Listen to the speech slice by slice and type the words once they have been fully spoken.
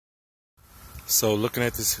So looking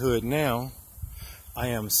at this hood now, I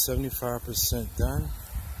am 75% done.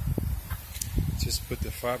 Just put the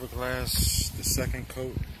fiberglass, the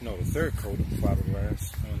third coat of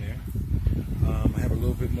fiberglass on there. I have a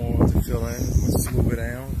little bit more to fill in. I'm going to smooth it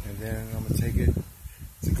down, and then I'm going to take it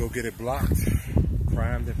to go get it blocked,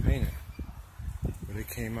 primed, and painted. But it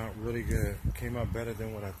came out really good. It came out better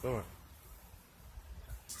than what I thought.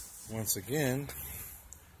 Once again,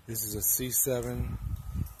 this is a C7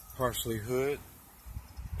 partially hood,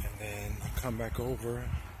 and then I come back over.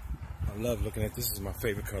 I love looking at this. This is my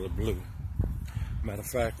favorite color, blue. Matter of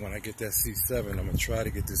fact, when I get that C7, I'm gonna try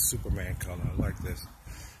to get this Superman color. I like this.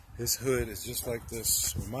 His hood is just like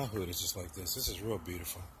this. Well, my hood is just like this. This is real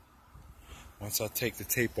beautiful. Once I take the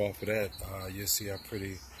tape off of that, you'll see how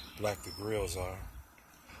pretty black the grills are.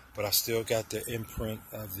 But I still got the imprint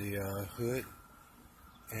of the hood,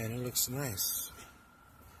 and it looks nice.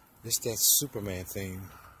 It's that Superman theme.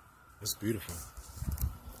 It's beautiful.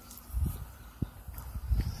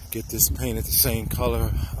 Get this painted the same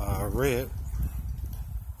color, red,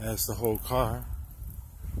 as the whole car.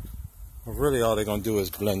 Well, really all they're going to do is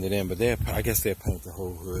blend it in, but I guess they'll paint the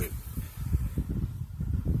whole hood.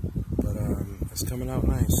 But it's coming out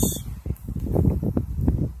nice.